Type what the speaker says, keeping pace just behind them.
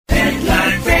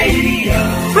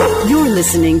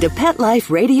listening to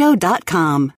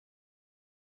PetLifeRadio.com.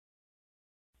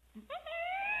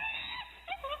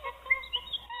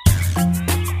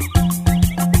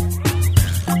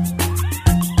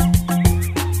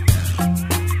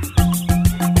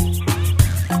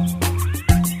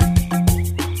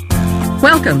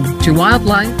 Welcome to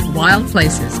Wildlife, Wild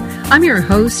Places. I'm your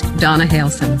host, Donna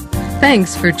Halson.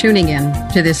 Thanks for tuning in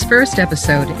to this first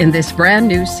episode in this brand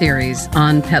new series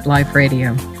on Pet Life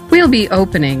Radio. We'll be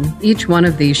opening each one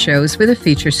of these shows with a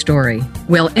feature story.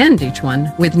 We'll end each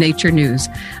one with Nature News,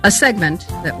 a segment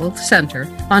that will center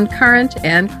on current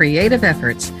and creative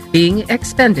efforts being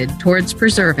expended towards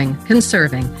preserving,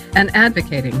 conserving, and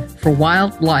advocating for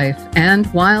wildlife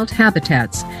and wild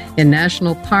habitats in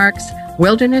national parks,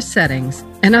 wilderness settings,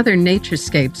 and other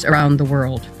naturescapes around the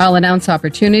world. I'll announce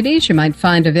opportunities you might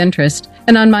find of interest,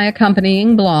 and on my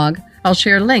accompanying blog, I'll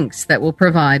share links that will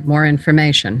provide more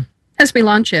information. As we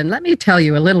launch in, let me tell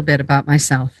you a little bit about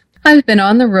myself. I've been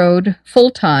on the road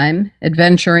full-time,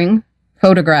 adventuring,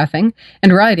 photographing,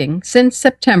 and writing since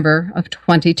September of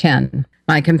 2010.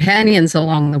 My companions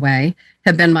along the way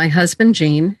have been my husband,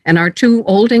 Gene, and our two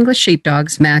Old English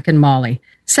sheepdogs, Mac and Molly.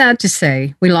 Sad to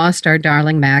say, we lost our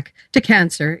darling Mac to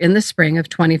cancer in the spring of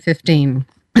 2015.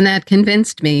 And that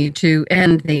convinced me to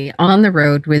end the On the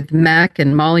Road with Mac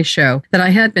and Molly show that I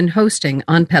had been hosting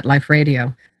on Pet Life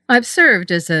Radio. I've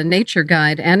served as a nature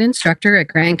guide and instructor at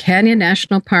Grand Canyon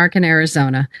National Park in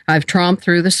Arizona. I've tromped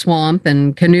through the swamp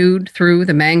and canoed through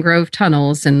the mangrove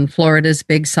tunnels in Florida's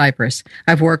Big Cypress.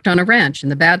 I've worked on a ranch in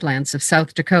the Badlands of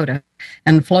South Dakota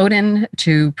and flown in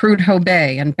to Prudhoe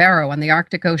Bay and Barrow on the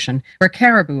Arctic Ocean, where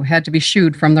caribou had to be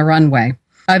shooed from the runway.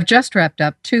 I've just wrapped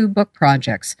up 2 book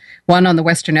projects, one on the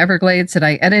Western Everglades that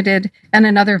I edited, and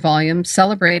another volume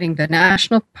celebrating the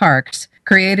national parks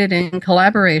created in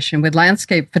collaboration with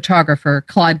landscape photographer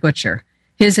Clyde Butcher.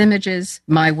 His images,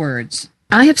 my words.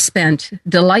 I have spent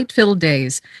delight-filled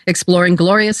days exploring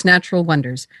glorious natural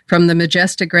wonders, from the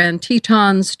majestic Grand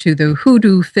Tetons to the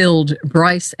hoodoo-filled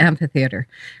Bryce Amphitheater,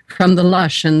 from the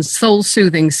lush and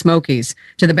soul-soothing Smokies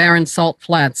to the barren salt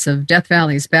flats of Death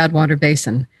Valley's Badwater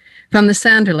Basin, from the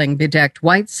sanderling-bedecked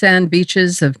white sand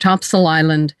beaches of Topsail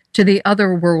Island to the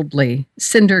otherworldly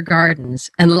cinder gardens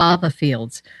and lava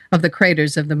fields of the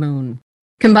craters of the moon.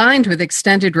 Combined with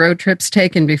extended road trips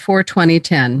taken before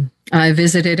 2010, I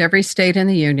visited every state in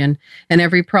the Union and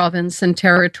every province and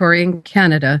territory in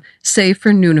Canada, save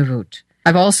for Nunavut.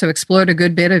 I've also explored a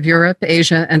good bit of Europe,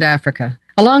 Asia, and Africa.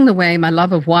 Along the way, my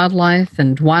love of wildlife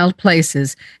and wild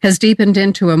places has deepened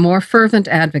into a more fervent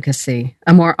advocacy,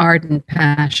 a more ardent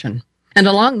passion. And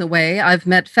along the way, I've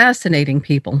met fascinating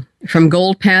people, from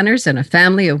gold panners and a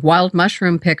family of wild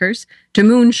mushroom pickers to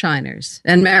moonshiners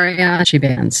and mariachi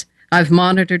bands. I've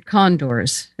monitored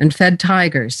condors and fed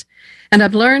tigers, and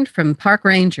I've learned from park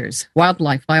rangers,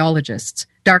 wildlife biologists,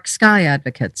 dark sky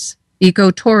advocates,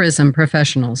 ecotourism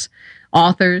professionals,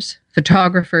 authors,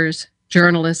 photographers,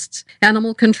 journalists,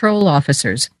 animal control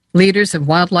officers, leaders of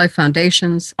wildlife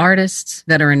foundations, artists,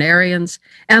 veterinarians,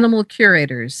 animal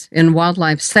curators in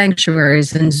wildlife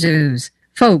sanctuaries and zoos,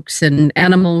 folks in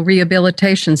animal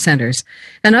rehabilitation centers,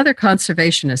 and other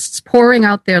conservationists pouring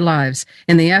out their lives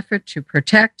in the effort to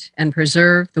protect and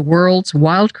preserve the world's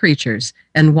wild creatures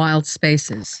and wild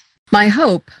spaces. My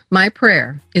hope, my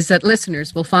prayer, is that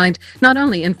listeners will find not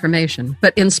only information,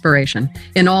 but inspiration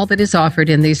in all that is offered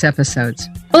in these episodes.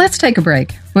 Well, let's take a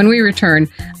break. When we return,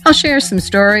 I'll share some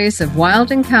stories of wild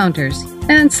encounters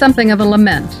and something of a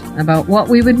lament about what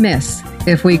we would miss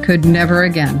if we could never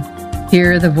again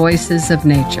hear the voices of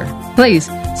nature. Please,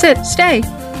 sit, stay.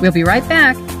 We'll be right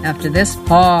back after this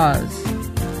pause.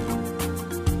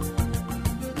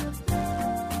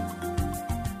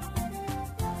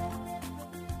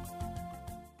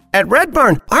 At Red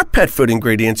Barn, our pet food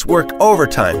ingredients work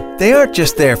overtime. They aren't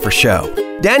just there for show.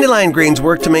 Dandelion greens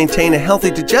work to maintain a healthy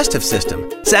digestive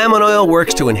system. Salmon oil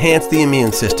works to enhance the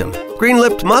immune system.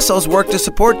 Green-lipped mussels work to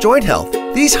support joint health.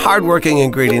 These hard-working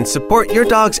ingredients support your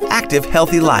dog's active,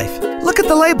 healthy life. Look at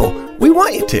the label. We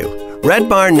want you to. Red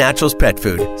Barn Naturals Pet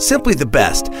Food. Simply the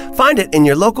best. Find it in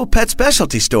your local pet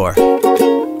specialty store.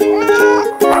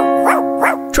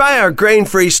 Try our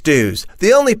grain-free stews,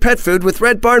 the only pet food with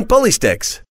Red Barn bully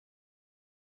sticks.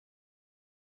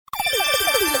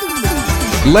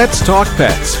 Let's Talk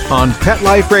Pets on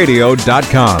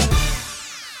PetLifeRadio.com.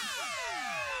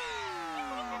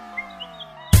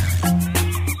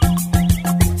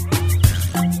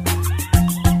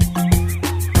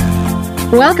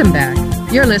 Welcome back.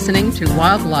 You're listening to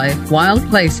Wildlife, Wild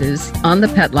Places on the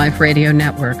Pet Life Radio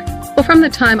Network. Well, from the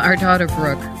time our daughter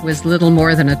Brooke was little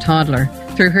more than a toddler,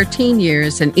 through her teen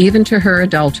years and even to her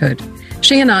adulthood,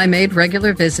 She and I made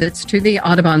regular visits to the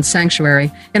Audubon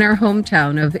Sanctuary in our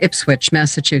hometown of Ipswich,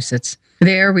 Massachusetts.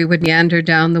 There we would meander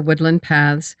down the woodland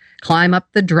paths, climb up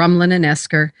the drumlin and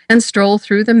esker, and stroll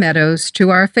through the meadows to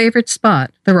our favorite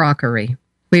spot, the rockery.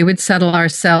 We would settle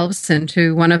ourselves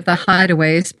into one of the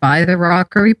hideaways by the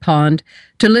rockery pond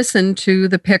to listen to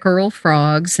the pickerel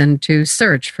frogs and to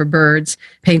search for birds,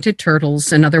 painted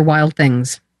turtles, and other wild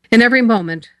things. In every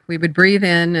moment, we would breathe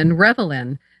in and revel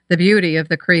in the beauty of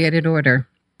the created order.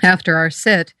 After our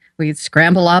sit, we'd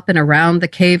scramble up and around the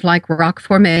cave-like rock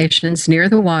formations near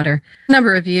the water. A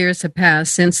number of years have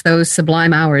passed since those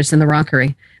sublime hours in the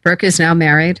rockery. Brooke is now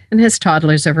married and has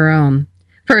toddlers of her own.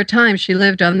 For a time, she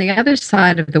lived on the other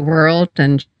side of the world,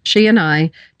 and she and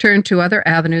I turned to other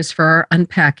avenues for our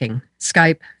unpacking: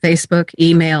 Skype, Facebook,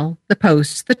 email, the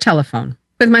post, the telephone.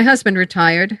 With my husband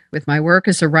retired, with my work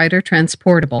as a writer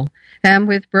transportable, and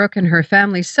with Brooke and her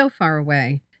family so far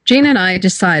away, Jean and I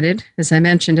decided, as I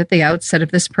mentioned at the outset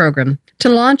of this program, to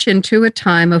launch into a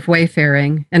time of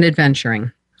wayfaring and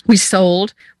adventuring. We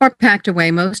sold or packed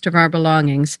away most of our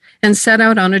belongings and set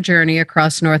out on a journey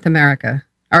across North America.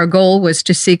 Our goal was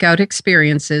to seek out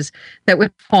experiences that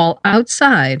would fall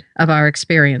outside of our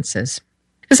experiences.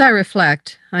 As I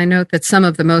reflect, I note that some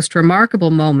of the most remarkable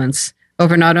moments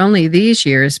over not only these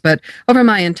years, but over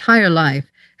my entire life,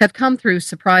 have come through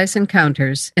surprise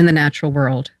encounters in the natural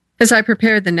world. As I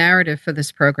prepared the narrative for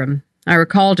this program, I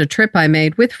recalled a trip I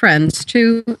made with friends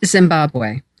to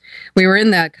Zimbabwe. We were in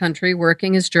that country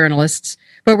working as journalists,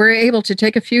 but were able to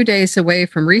take a few days away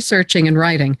from researching and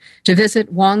writing to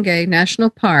visit Hwange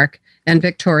National Park and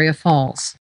Victoria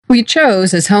Falls. We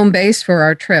chose as home base for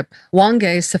our trip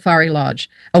Hwange Safari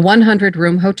Lodge, a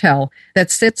 100-room hotel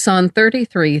that sits on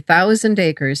 33,000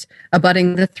 acres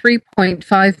abutting the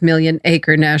 3.5 million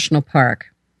acre national park.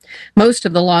 Most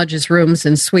of the lodge's rooms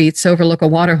and suites overlook a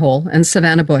waterhole and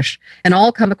savanna bush, and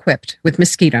all come equipped with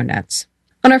mosquito nets.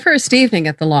 On our first evening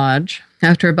at the lodge,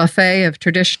 after a buffet of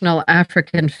traditional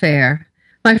African fare,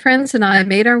 my friends and I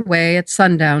made our way at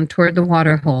sundown toward the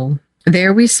waterhole.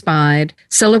 There we spied,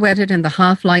 silhouetted in the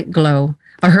half-light glow,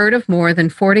 a herd of more than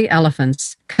 40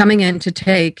 elephants coming in to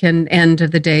take an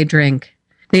end-of-the-day drink.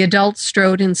 The adults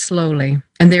strode in slowly,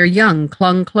 and their young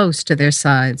clung close to their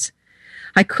sides.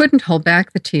 I couldn't hold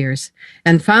back the tears,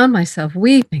 and found myself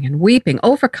weeping and weeping,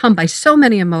 overcome by so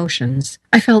many emotions.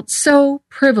 I felt so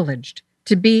privileged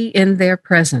to be in their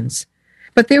presence.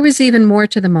 But there was even more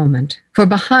to the moment, for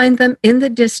behind them in the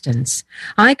distance,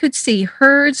 I could see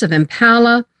herds of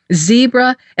impala,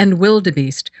 zebra, and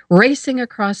wildebeest racing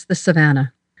across the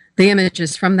savannah. The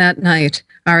images from that night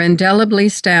are indelibly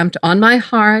stamped on my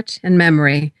heart and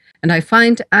memory, and I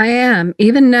find I am,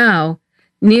 even now,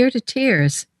 near to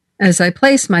tears as I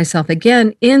place myself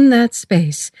again in that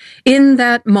space, in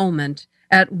that moment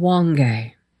at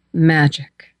Hwange.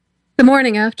 Magic. The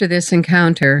morning after this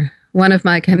encounter, one of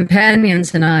my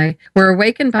companions and I were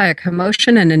awakened by a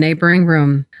commotion in a neighboring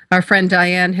room. Our friend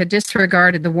Diane had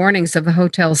disregarded the warnings of the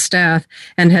hotel staff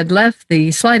and had left the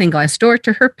sliding glass door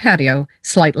to her patio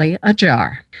slightly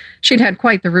ajar. She'd had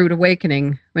quite the rude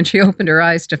awakening when she opened her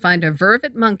eyes to find a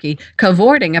vervet monkey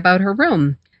cavorting about her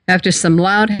room. After some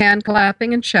loud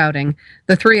hand-clapping and shouting,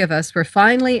 the three of us were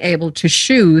finally able to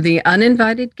shoo the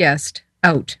uninvited guest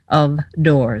out of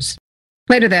doors.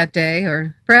 Later that day,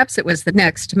 or perhaps it was the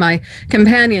next, my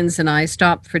companions and I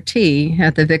stopped for tea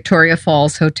at the Victoria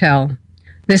Falls Hotel.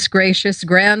 This gracious,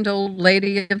 grand old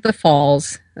lady of the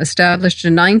Falls, established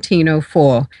in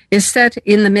 1904, is set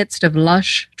in the midst of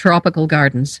lush, tropical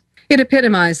gardens. It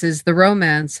epitomizes the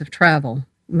romance of travel,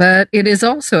 but it is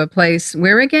also a place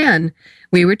where, again,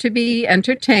 we were to be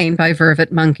entertained by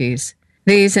vervet monkeys.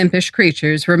 These impish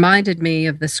creatures reminded me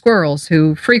of the squirrels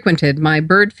who frequented my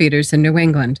bird feeders in New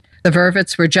England. The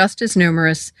vervets were just as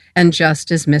numerous and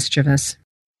just as mischievous.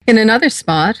 In another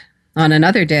spot, on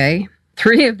another day,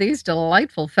 3 of these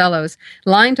delightful fellows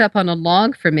lined up on a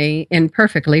log for me in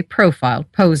perfectly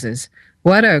profiled poses.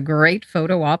 What a great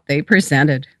photo op they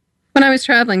presented. When I was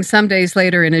traveling some days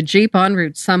later in a Jeep en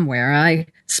route somewhere, I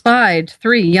spied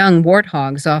 3 young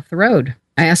warthogs off the road.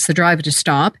 I asked the driver to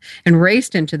stop and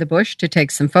raced into the bush to take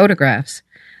some photographs.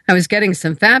 I was getting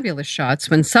some fabulous shots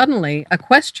when suddenly a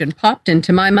question popped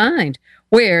into my mind.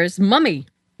 Where's Mummy?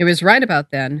 It was right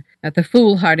about then that the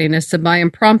foolhardiness of my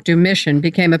impromptu mission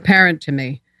became apparent to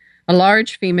me. A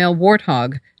large female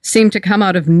warthog seemed to come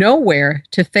out of nowhere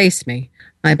to face me.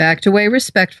 I backed away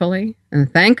respectfully,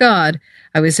 and thank God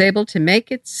I was able to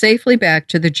make it safely back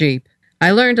to the Jeep.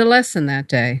 I learned a lesson that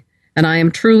day, and I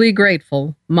am truly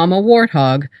grateful Mama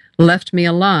Warthog left me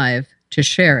alive to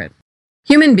share it.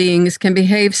 Human beings can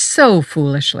behave so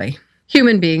foolishly.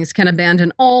 Human beings can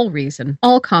abandon all reason,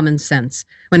 all common sense,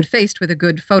 when faced with a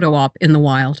good photo op in the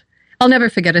wild. I'll never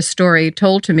forget a story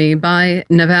told to me by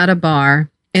Nevada Barr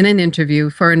in an interview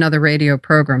for another radio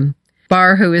program.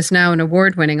 Barr, who is now an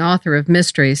award-winning author of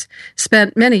mysteries,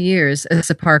 spent many years as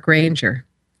a park ranger.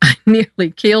 I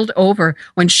nearly keeled over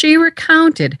when she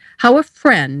recounted how a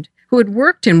friend who had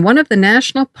worked in one of the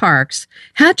national parks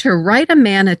had to write a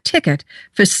man a ticket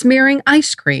for smearing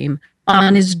ice cream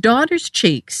on his daughter's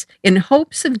cheeks in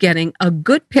hopes of getting a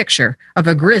good picture of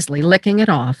a grizzly licking it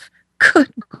off.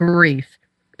 Good grief.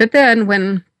 But then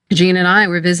when Jean and I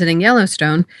were visiting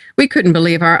Yellowstone, we couldn't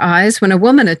believe our eyes when a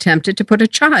woman attempted to put a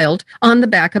child on the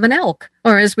back of an elk,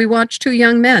 or as we watched two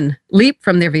young men leap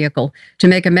from their vehicle to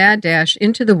make a mad dash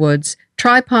into the woods,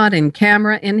 tripod and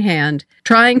camera in hand,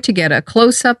 trying to get a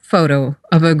close-up photo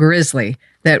of a grizzly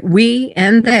that we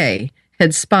and they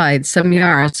had spied some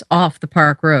yards off the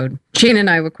park road. Jean and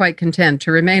I were quite content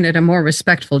to remain at a more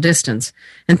respectful distance,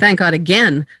 and thank God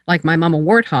again, like my mama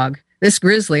warthog, this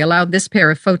grizzly allowed this pair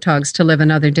of photogs to live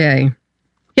another day.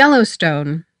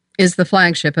 Yellowstone is the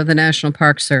flagship of the National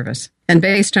Park Service, and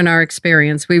based on our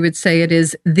experience, we would say it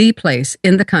is the place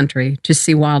in the country to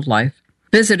see wildlife.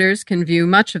 Visitors can view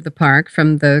much of the park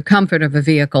from the comfort of a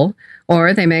vehicle,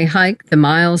 or they may hike the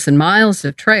miles and miles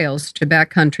of trails to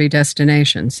backcountry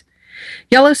destinations.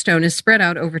 Yellowstone is spread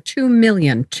out over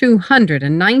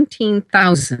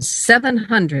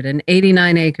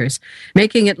 2,219,789 acres,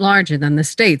 making it larger than the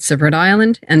states of Rhode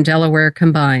Island and Delaware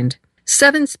combined.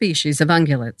 7 species of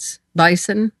ungulates,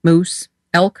 bison, moose,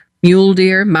 elk, mule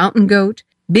deer, mountain goat,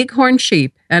 bighorn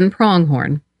sheep, and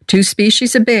pronghorn. 2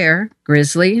 species of bear,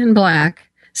 grizzly and black,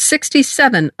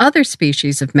 67 other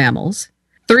species of mammals,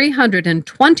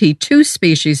 322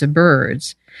 species of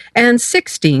birds, and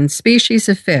 16 species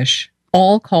of fish,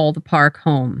 all call the park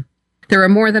home. There are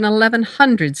more than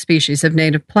 1,100 species of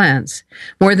native plants,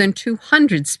 more than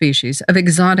 200 species of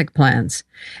exotic plants,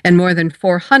 and more than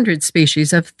 400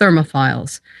 species of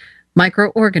thermophiles,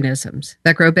 microorganisms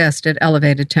that grow best at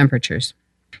elevated temperatures.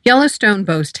 Yellowstone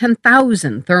boasts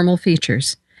 10,000 thermal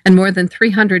features and more than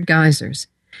 300 geysers.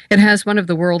 It has one of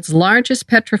the world's largest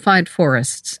petrified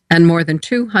forests and more than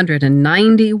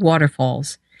 290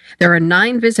 waterfalls. There are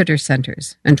 9 visitor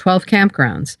centers and 12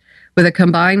 campgrounds, with a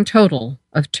combined total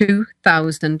of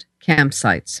 2,000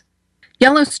 campsites.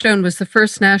 Yellowstone was the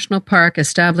first national park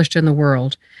established in the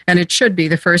world, and it should be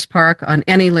the first park on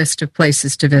any list of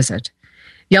places to visit.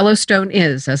 Yellowstone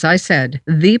is, as I said,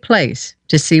 the place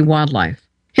to see wildlife.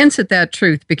 Hints at that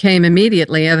truth became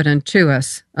immediately evident to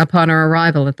us upon our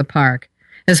arrival at the park.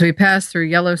 As we passed through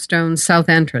Yellowstone's south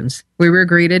entrance, we were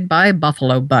greeted by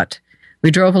Buffalo Butt. We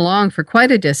drove along for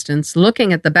quite a distance,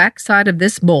 looking at the backside of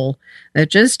this bull that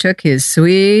just took his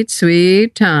sweet,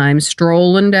 sweet time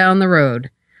strolling down the road,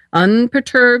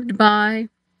 unperturbed by,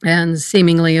 and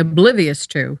seemingly oblivious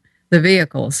to, the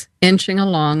vehicles inching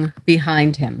along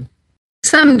behind him.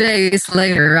 Some days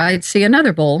later, I'd see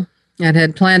another bull that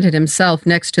had planted himself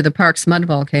next to the park's mud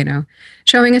volcano,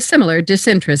 showing a similar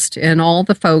disinterest in all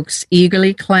the folks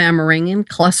eagerly clamoring and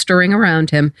clustering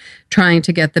around him, trying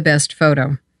to get the best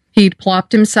photo. He'd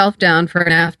plopped himself down for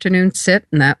an afternoon sit,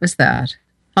 and that was that.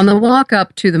 On the walk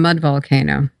up to the mud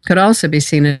volcano could also be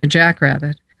seen a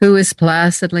jackrabbit, who was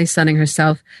placidly sunning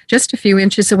herself just a few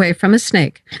inches away from a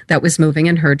snake that was moving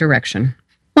in her direction.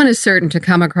 One is certain to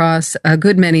come across a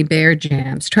good many bear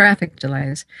jams, traffic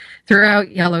delays,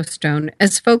 throughout Yellowstone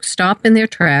as folks stop in their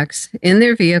tracks, in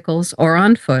their vehicles, or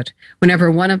on foot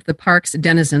whenever one of the park's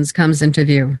denizens comes into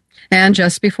view. And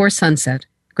just before sunset,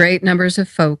 great numbers of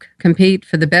folk compete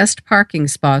for the best parking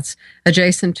spots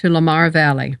adjacent to Lamar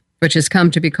Valley, which has come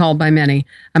to be called by many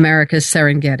America's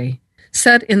Serengeti.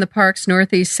 Set in the park's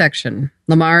northeast section,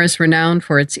 Lamar is renowned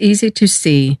for its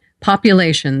easy-to-see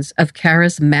populations of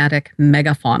charismatic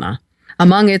megafauna.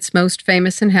 Among its most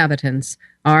famous inhabitants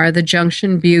are the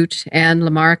Junction Butte and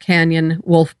Lamar Canyon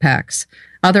wolf packs.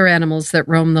 Other animals that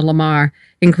roam the Lamar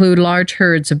include large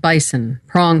herds of bison,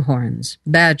 pronghorns,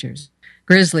 badgers,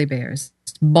 grizzly bears,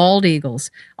 bald eagles,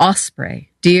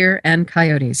 osprey, deer, and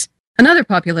coyotes. Another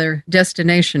popular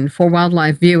destination for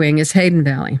wildlife viewing is Hayden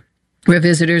Valley, where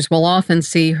visitors will often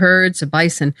see herds of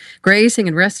bison grazing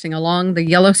and resting along the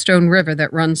Yellowstone River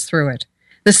that runs through it.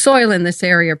 The soil in this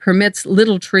area permits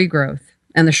little tree growth,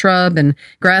 and the shrub and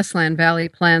grassland valley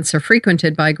plants are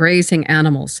frequented by grazing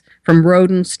animals, from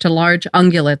rodents to large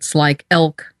ungulates like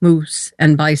elk, moose,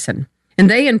 and bison. And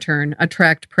they, in turn,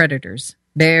 attract predators,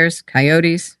 bears,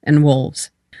 coyotes, and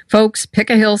wolves. Folks pick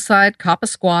a hillside, cop a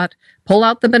squat, pull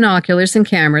out the binoculars and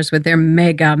cameras with their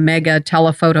mega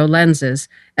telephoto lenses,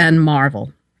 and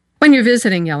marvel. When you're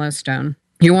visiting Yellowstone,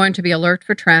 You warned to be alert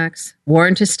for tracks,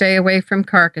 warned to stay away from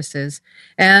carcasses,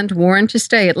 and warned to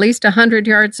stay at least 100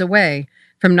 yards away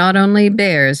from not only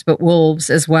bears but wolves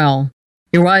as well.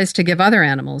 You're wise to give other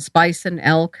animals, bison,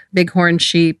 elk, bighorn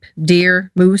sheep,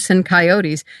 deer, moose, and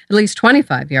coyotes, at least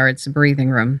 25 yards of breathing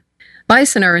room.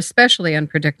 Bison are especially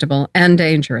unpredictable and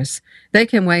dangerous. They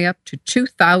can weigh up to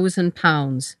 2,000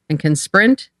 pounds and can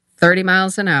sprint 30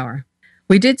 miles an hour.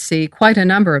 We did see quite a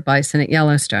number of bison at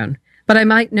Yellowstone, but I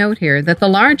might note here that the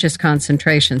largest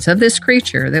concentrations of this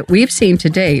creature that we've seen to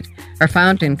date are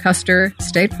found in Custer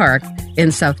State Park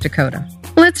in South Dakota.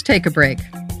 Let's take a break.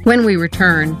 When we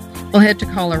return, we'll head to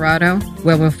Colorado,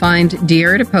 where we'll find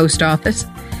deer at a post office.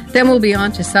 Then we'll be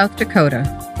on to South Dakota,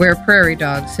 where prairie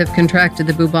dogs have contracted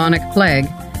the bubonic plague,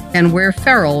 and where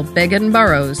feral begging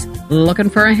burros, looking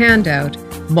for a handout,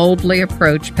 boldly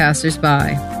approach passers-by.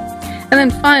 And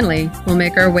then finally, we'll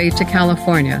make our way to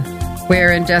California,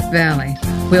 where in Death Valley,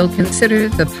 we'll consider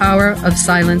the power of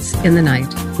silence in the night.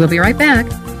 We'll be right back.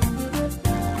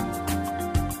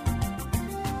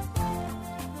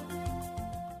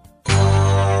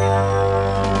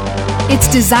 It's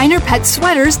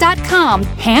DesignerPetSweaters.com.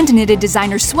 Hand-knitted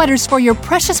designer sweaters for your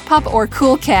precious pup or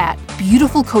cool cat.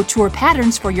 Beautiful couture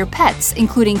patterns for your pets,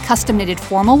 including custom-knitted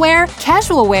formal wear,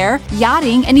 casual wear,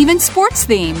 yachting, and even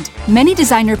sports-themed. Many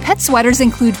designer pet sweaters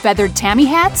include feathered tammy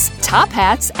hats, top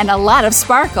hats, and a lot of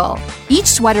sparkle. Each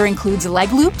sweater includes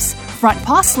leg loops, front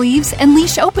paw sleeves, and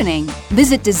leash opening.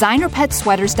 Visit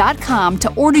DesignerPetSweaters.com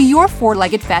to order your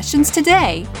four-legged fashions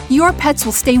today. Your pets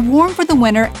will stay warm for the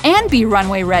winter and be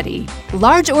runway ready.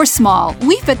 Large or small,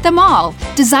 we fit them all.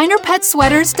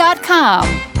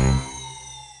 DesignerPetSweaters.com.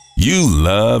 You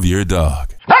love your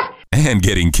dog and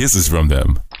getting kisses from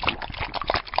them,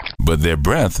 but their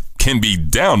breath can be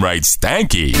downright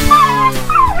stanky.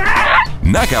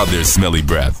 Knock out their smelly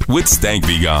breath with Stank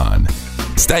Be Gone.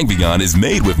 Stank Be Gone is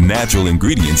made with natural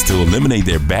ingredients to eliminate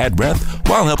their bad breath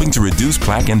while helping to reduce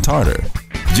plaque and tartar.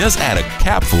 Just add a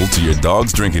capful to your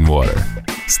dog's drinking water.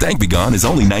 Stank Be Gone is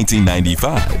only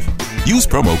 $19.95. Use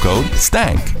promo code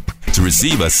STANK to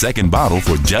receive a second bottle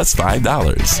for just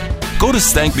 $5. Go to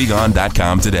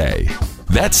StankBeGone.com today.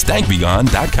 That's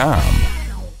StankBeGone.com.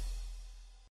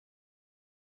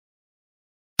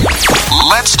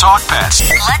 Let's talk pets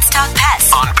Let's talk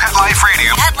pets on Pet Life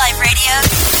Radio. Pet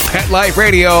Life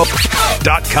Radio.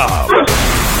 PetLifeRadio.com.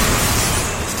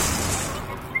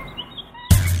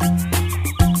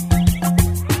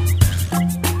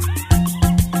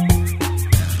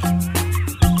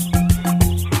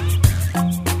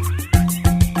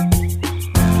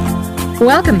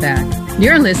 Welcome back.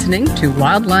 You're listening to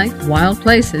Wildlife, Wild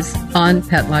Places on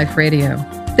Pet Life Radio.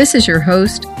 This is your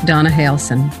host, Donna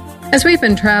Halson. As we've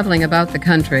been traveling about the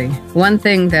country, one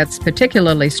thing that's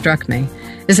particularly struck me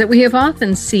is that we have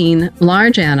often seen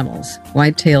large animals,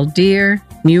 white-tailed deer,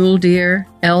 mule deer,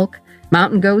 elk,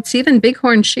 mountain goats, even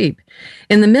bighorn sheep,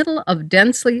 in the middle of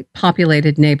densely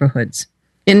populated neighborhoods.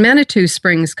 In Manitou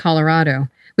Springs, Colorado,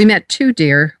 we met two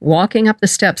deer walking up the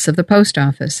steps of the post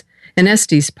office. In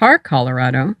Estes Park,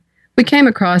 Colorado, we came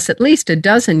across at least a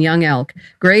dozen young elk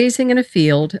grazing in a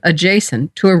field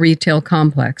adjacent to a retail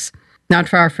complex. Not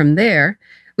far from there,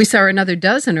 we saw another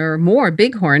dozen or more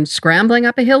bighorns scrambling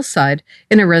up a hillside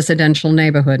in a residential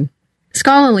neighborhood.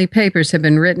 Scholarly papers have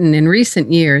been written in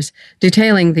recent years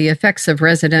detailing the effects of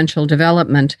residential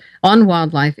development on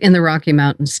wildlife in the Rocky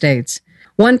Mountain states.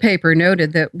 One paper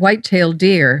noted that white-tailed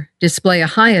deer display a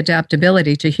high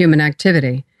adaptability to human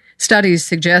activity. Studies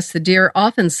suggest the deer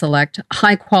often select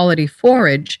high-quality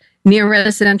forage near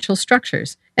residential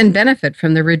structures and benefit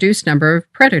from the reduced number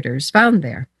of predators found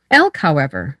there. Elk,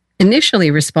 however, initially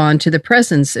respond to the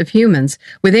presence of humans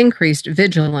with increased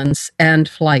vigilance and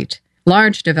flight.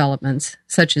 Large developments,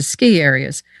 such as ski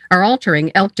areas, are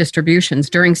altering elk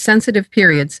distributions during sensitive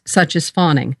periods such as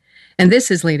fawning, and this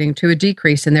is leading to a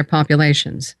decrease in their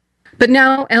populations. But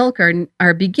now elk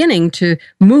are beginning to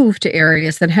move to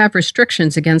areas that have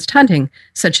restrictions against hunting,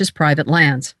 such as private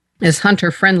lands. As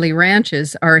hunter-friendly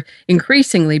ranches are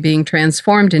increasingly being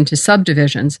transformed into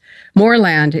subdivisions, more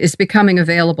land is becoming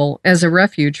available as a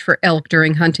refuge for elk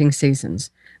during hunting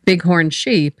seasons. Bighorn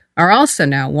sheep are also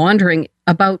now wandering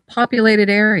about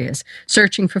populated areas,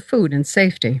 searching for food and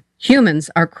safety. Humans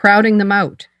are crowding them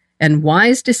out, and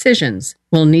wise decisions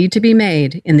will need to be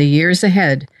made in the years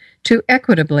ahead to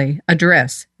equitably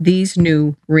address these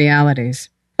new realities.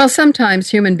 While sometimes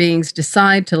human beings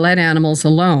decide to let animals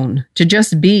alone, to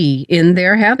just be in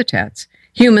their habitats,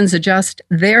 humans adjust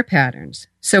their patterns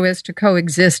so as to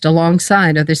coexist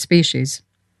alongside other species.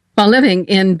 While living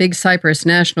in Big Cypress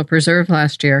National Preserve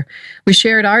last year, we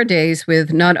shared our days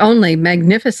with not only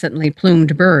magnificently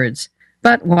plumed birds,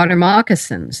 but water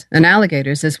moccasins and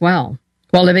alligators as well.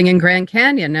 While living in Grand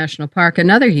Canyon National Park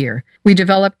another year, we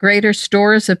developed greater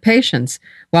stores of patience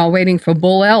while waiting for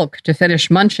bull elk to finish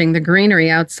munching the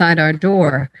greenery outside our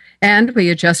door, and we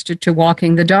adjusted to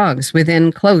walking the dogs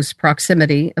within close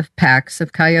proximity of packs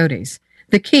of coyotes.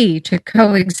 The key to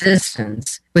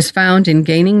coexistence was found in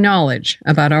gaining knowledge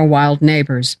about our wild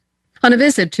neighbors. On a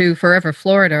visit to Forever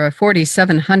Florida, a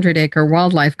 4,700-acre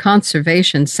wildlife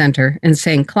conservation center in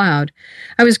St. Cloud,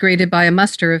 I was greeted by a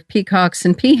muster of peacocks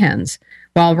and peahens.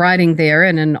 While riding there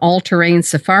in an all-terrain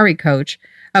safari coach,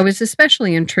 I was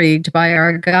especially intrigued by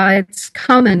our guide's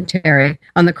commentary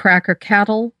on the cracker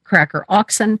cattle, cracker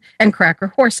oxen, and cracker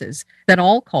horses that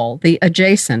all call the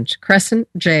adjacent Crescent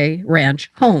J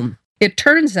Ranch home. It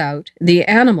turns out the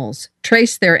animals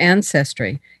trace their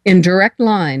ancestry in direct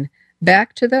line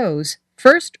back to those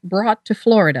first brought to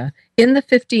Florida in the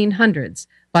 1500s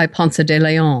by Ponce de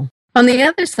Leon. On the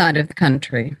other side of the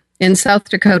country, in South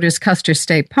Dakota's Custer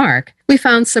State Park, we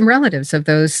found some relatives of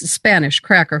those Spanish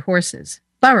cracker horses,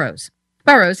 burros.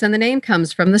 Burros, and the name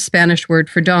comes from the Spanish word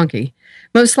for donkey,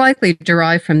 most likely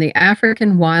derived from the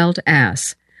African wild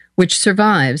ass, which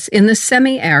survives in the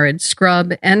semi-arid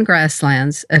scrub and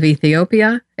grasslands of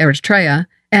Ethiopia, Eritrea,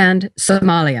 and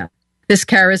Somalia. This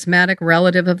charismatic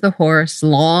relative of the horse,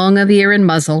 long of ear and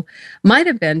muzzle, might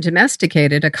have been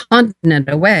domesticated a continent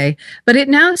away, but it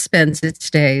now spends its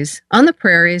days on the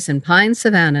prairies and pine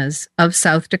savannas of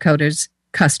South Dakota's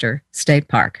Custer State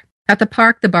Park. At the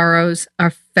park, the burros are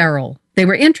feral. They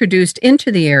were introduced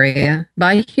into the area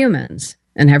by humans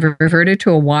and have reverted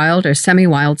to a wild or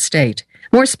semi-wild state.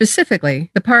 More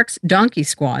specifically, the park's donkey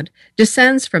squad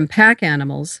descends from pack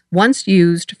animals once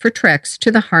used for treks to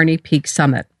the Harney Peak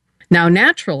summit. Now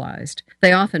naturalized,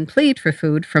 they often plead for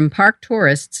food from park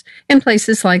tourists in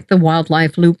places like the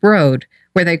Wildlife Loop Road,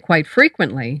 where they quite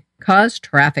frequently cause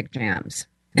traffic jams.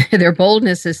 Their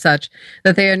boldness is such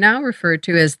that they are now referred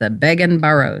to as the Beggin'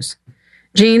 Burros.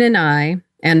 Jean and I,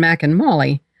 and Mac and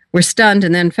Molly, were stunned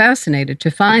and then fascinated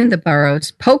to find the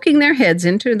burros poking their heads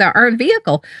into our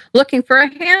vehicle, looking for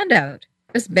a handout.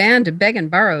 This band of Beggin'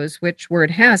 Burros, which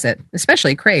word has it,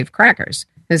 especially crave crackers,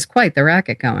 is quite the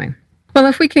racket going. Well,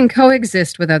 if we can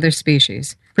coexist with other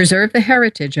species, preserve the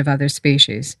heritage of other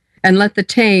species, and let the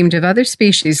tamed of other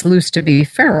species loose to be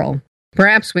feral,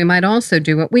 perhaps we might also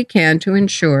do what we can to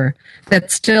ensure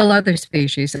that still other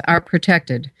species are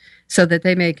protected so that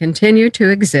they may continue to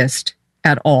exist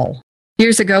at all.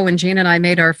 Years ago, when Jean and I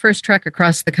made our first trek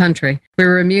across the country, we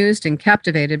were amused and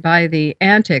captivated by the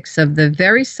antics of the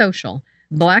very social,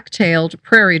 black-tailed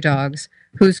prairie dogs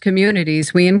whose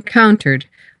communities we encountered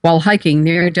while hiking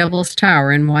near Devil's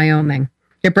Tower in Wyoming.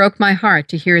 It broke my heart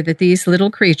to hear that these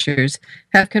little creatures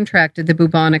have contracted the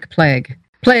bubonic plague.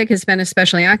 Plague has been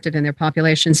especially active in their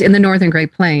populations in the northern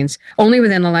Great Plains, only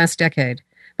within the last decade.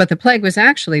 But the plague was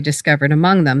actually discovered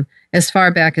among them as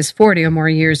far back as 40 or more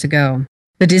years ago.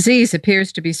 The disease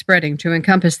appears to be spreading to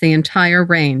encompass the entire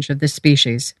range of the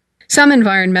species. Some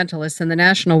environmentalists, and the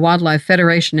National Wildlife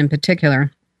Federation in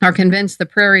particular, are convinced the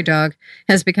prairie dog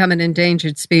has become an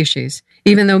endangered species,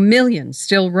 even though millions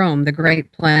still roam the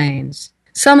Great Plains.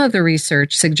 Some of the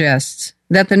research suggests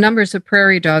that the numbers of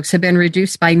prairie dogs have been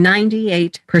reduced by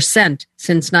 98%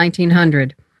 since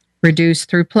 1900, reduced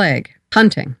through plague,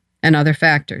 hunting, and other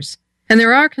factors. And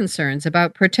there are concerns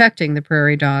about protecting the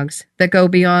prairie dogs that go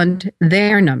beyond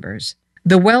their numbers.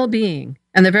 The well-being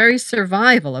and the very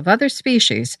survival of other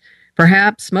species,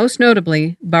 perhaps most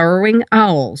notably burrowing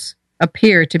owls,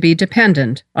 appear to be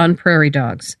dependent on prairie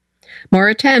dogs. More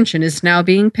attention is now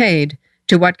being paid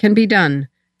to what can be done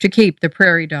to keep the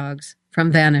prairie dogs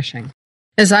from vanishing.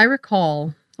 As I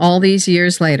recall, all these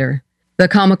years later, the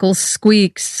comical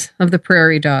squeaks of the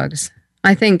prairie dogs,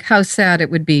 I think how sad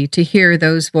it would be to hear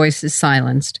those voices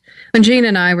silenced. When Jean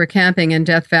and I were camping in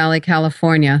Death Valley,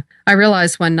 California, I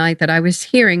realized one night that I was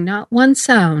hearing not one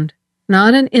sound,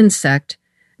 not an insect,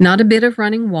 not a bit of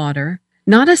running water,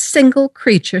 not a single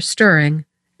creature stirring,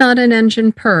 not an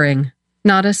engine purring,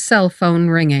 not a cell phone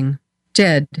ringing.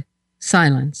 Dead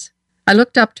silence. I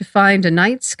looked up to find a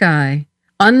night sky,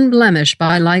 unblemished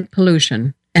by light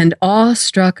pollution, and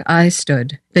awestruck I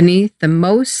stood beneath the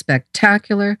most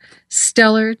spectacular,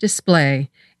 stellar display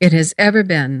it has ever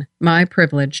been my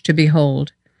privilege to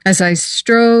behold. As I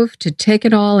strove to take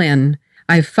it all in,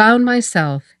 I found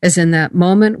myself as in that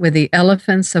moment with the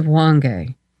elephants of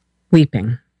Wangay,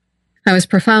 weeping. I was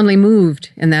profoundly moved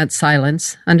in that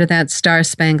silence under that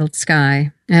star-spangled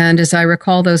sky, and as I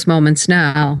recall those moments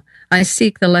now, I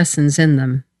seek the lessons in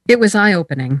them. It was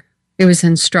eye-opening. It was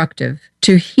instructive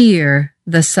to hear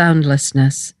the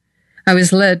soundlessness. I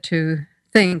was led to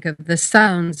think of the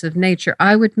sounds of nature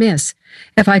I would miss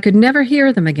if I could never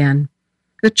hear them again.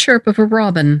 The chirp of a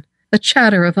robin, the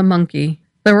chatter of a monkey,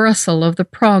 the rustle of the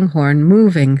pronghorn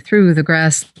moving through the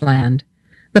grassland,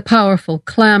 the powerful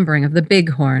clambering of the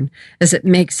bighorn as it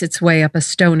makes its way up a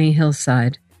stony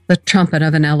hillside, the trumpet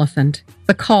of an elephant,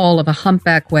 the call of a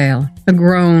humpback whale, the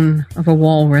groan of a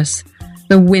walrus,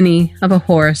 the whinny of a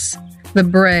horse, the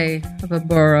bray of a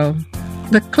burro,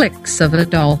 the clicks of a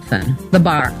dolphin, the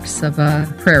barks of a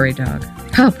prairie dog.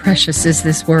 How precious is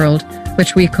this world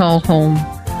which we call home,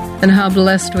 and how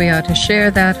blessed we are to share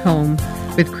that home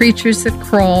with creatures that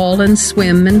crawl and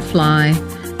swim and fly,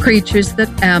 creatures that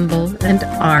amble and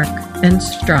arc and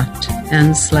strut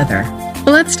and slither.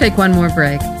 Well, let's take one more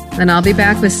break, and I'll be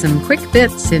back with some quick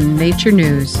bits in nature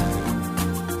news.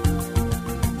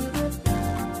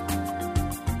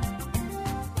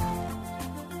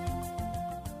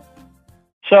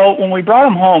 So when we brought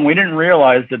him home, we didn't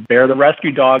realize that Bear, the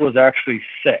rescue dog, was actually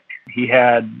sick. He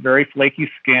had very flaky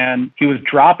skin. He was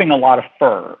dropping a lot of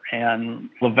fur, and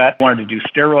the vet wanted to do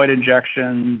steroid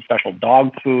injections, special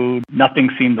dog food. Nothing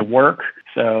seemed to work.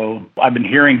 So I've been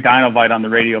hearing Dinovite on the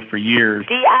radio for years.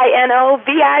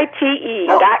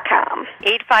 DINOVITE.com.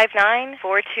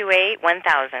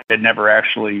 859-428-1000. It never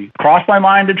actually crossed my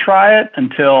mind to try it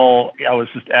until I was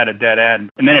just at a dead end.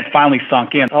 And then it finally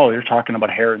sunk in. Oh, you're talking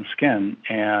about hair and skin.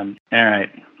 And all right,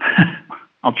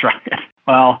 I'll try it.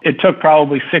 Well, it took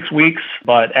probably 6 weeks,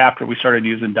 but after we started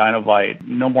using Dinovite,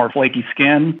 no more flaky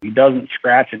skin. He doesn't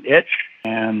scratch and itch,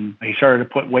 and he started to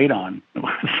put weight on.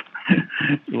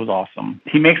 It was awesome.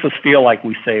 He makes us feel like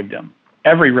we saved him.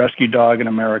 Every rescue dog in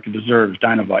America deserves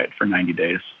Dinovite for 90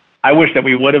 days. I wish that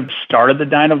we would have started the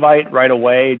Dinovite right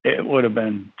away. It would have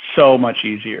been so much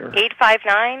easier.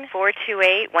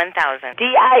 859-428-1000.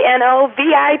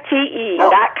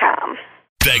 DINOVITE.com.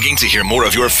 Begging to hear more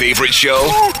of your favorite show?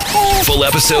 Full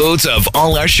episodes of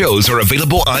all our shows are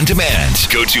available on demand.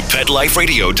 Go to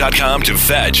PetLifeRadio.com to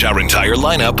fetch our entire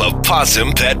lineup of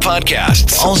Possum Pet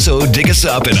podcasts. Also, dig us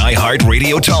up at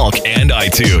iHeartRadio Talk and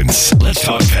iTunes. Let's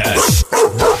talk pets.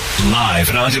 Live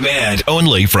and on demand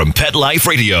only from Pet Life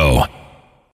Radio.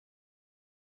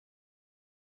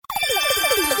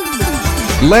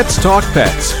 Let's Talk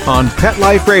Pets on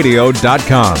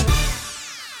PetLifeRadio.com.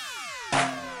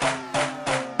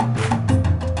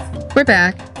 We're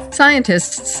back.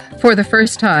 Scientists, for the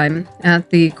first time at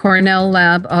the Cornell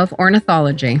Lab of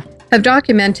Ornithology, have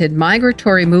documented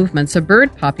migratory movements of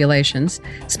bird populations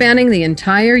spanning the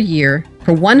entire year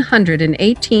for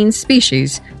 118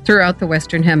 species throughout the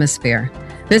Western Hemisphere.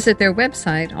 Visit their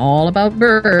website, All About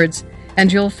Birds,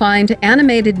 and you'll find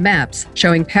animated maps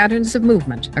showing patterns of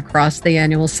movement across the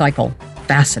annual cycle.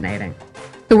 Fascinating.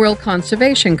 The World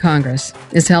Conservation Congress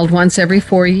is held once every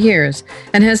 4 years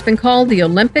and has been called the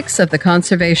Olympics of the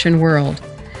Conservation World.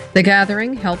 The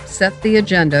gathering helped set the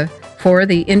agenda for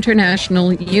the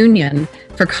International Union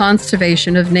for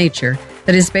Conservation of Nature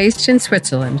that is based in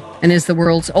Switzerland and is the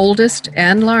world's oldest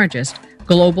and largest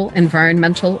global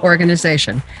environmental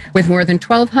organization, with more than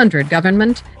 1,200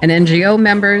 government and NGO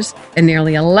members and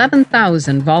nearly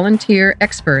 11,000 volunteer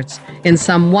experts in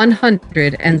some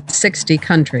 160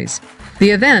 countries. The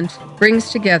event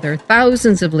brings together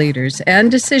thousands of leaders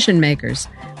and decision makers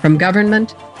from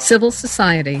government, civil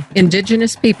society,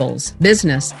 indigenous peoples,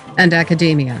 business, and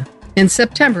academia. In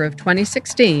September of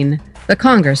 2016, the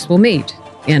Congress will meet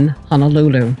in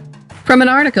Honolulu. From an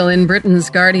article in Britain's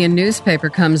Guardian newspaper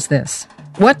comes this.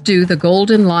 What do the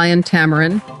golden lion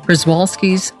tamarin,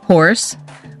 Przewalski's horse,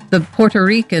 the Puerto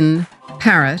Rican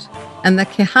parrot, and the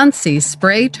Kehansi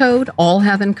spray toad all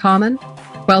have in common?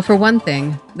 Well, for one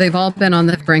thing, they've all been on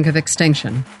the brink of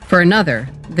extinction. For another,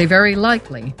 they very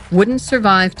likely wouldn't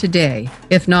survive today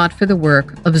if not for the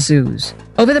work of zoos.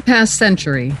 Over the past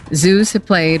century, zoos have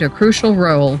played a crucial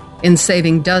role in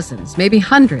saving dozens, maybe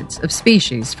hundreds of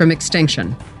species from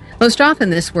extinction. Most often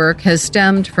this work has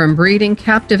stemmed from breeding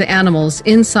captive animals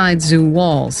inside zoo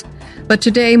walls. But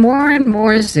today, more and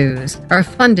more zoos are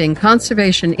funding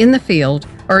conservation in the field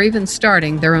or even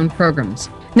starting their own programs.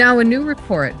 Now, a new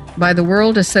report by the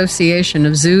World Association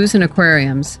of Zoos and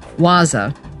Aquariums,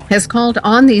 WAZA, has called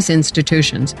on these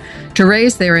institutions to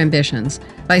raise their ambitions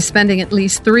by spending at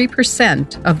least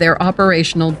 3% of their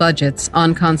operational budgets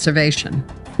on conservation.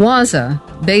 WAZA,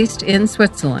 based in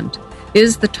Switzerland,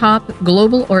 is the top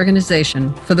global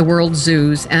organization for the world's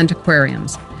zoos and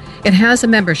aquariums. It has a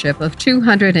membership of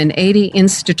 280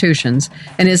 institutions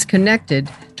and is connected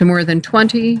to more than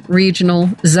 20 regional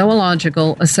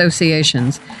zoological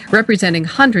associations, representing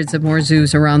hundreds of more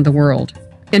zoos around the world.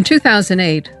 In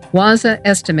 2008, WAZA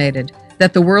estimated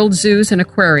that the world's zoos and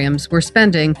aquariums were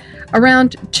spending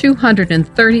around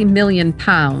 £230 million,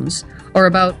 or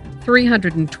about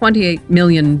 $328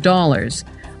 million,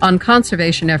 on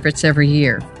conservation efforts every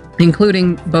year,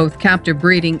 including both captive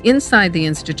breeding inside the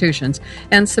institutions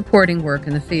and supporting work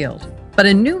in the field. But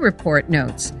a new report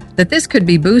notes that this could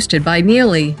be boosted by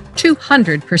nearly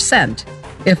 200%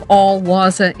 if all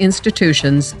WAZA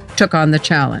institutions took on the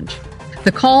challenge.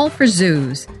 The call for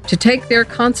zoos to take their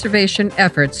conservation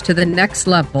efforts to the next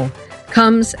level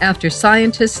comes after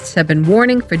scientists have been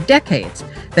warning for decades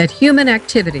that human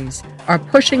activities are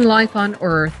pushing life on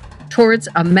Earth towards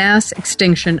a mass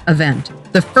extinction event,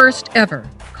 the first ever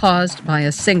caused by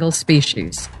a single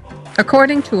species.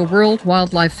 According to a World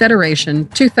Wildlife Federation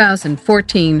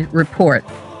 2014 report,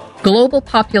 global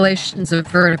populations of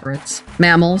vertebrates,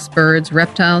 mammals, birds,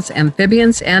 reptiles,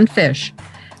 amphibians, and fish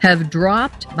have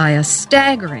dropped by a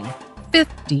staggering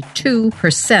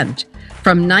 52%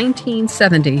 from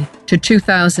 1970 to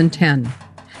 2010.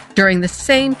 During the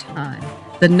same time,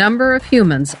 the number of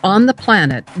humans on the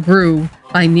planet grew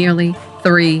by nearly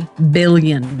 3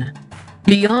 billion.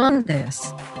 Beyond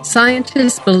this,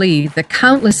 scientists believe that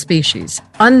countless species,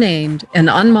 unnamed and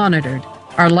unmonitored,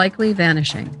 are likely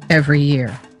vanishing every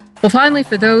year. Well, finally,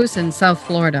 for those in South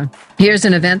Florida, here's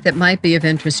an event that might be of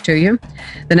interest to you.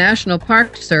 The National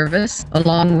Park Service,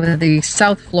 along with the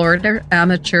South Florida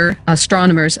Amateur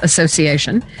Astronomers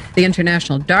Association, the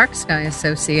International Dark Sky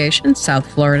Association, South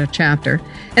Florida chapter,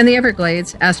 and the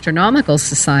Everglades Astronomical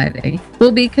Society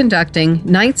will be conducting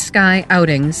night sky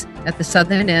outings at the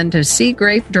southern end of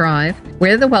Seagrape Drive,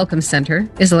 where the Welcome Center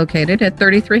is located at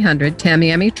 3300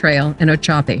 Tamiami Trail in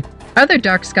Ochopee. Other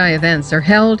dark sky events are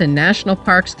held in national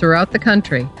parks throughout the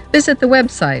country. Visit the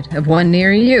website of one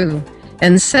near you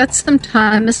and set some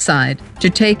time aside to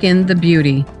take in the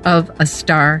beauty of a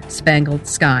star-spangled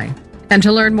sky. And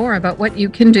to learn more about what you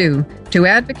can do to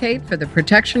advocate for the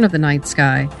protection of the night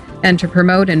sky and to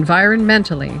promote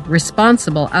environmentally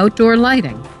responsible outdoor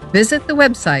lighting, visit the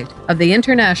website of the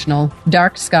International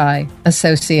Dark Sky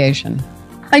Association.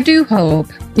 I do hope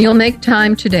you'll make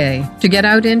time today to get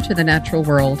out into the natural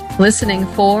world, listening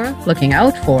for, looking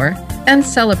out for, and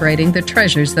celebrating the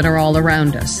treasures that are all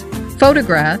around us.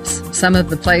 Photographs, some of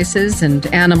the places and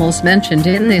animals mentioned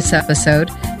in this episode,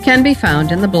 can be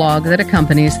found in the blog that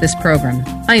accompanies this program.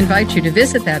 I invite you to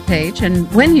visit that page,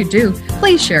 and when you do,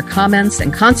 please share comments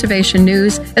and conservation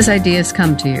news as ideas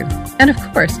come to you. And of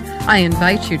course, I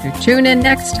invite you to tune in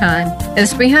next time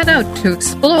as we head out to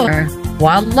explore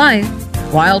wildlife,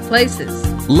 wild places.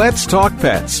 Let's Talk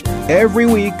Pets, every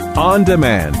week on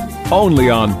demand, only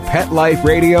on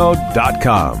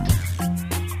PetLifeRadio.com.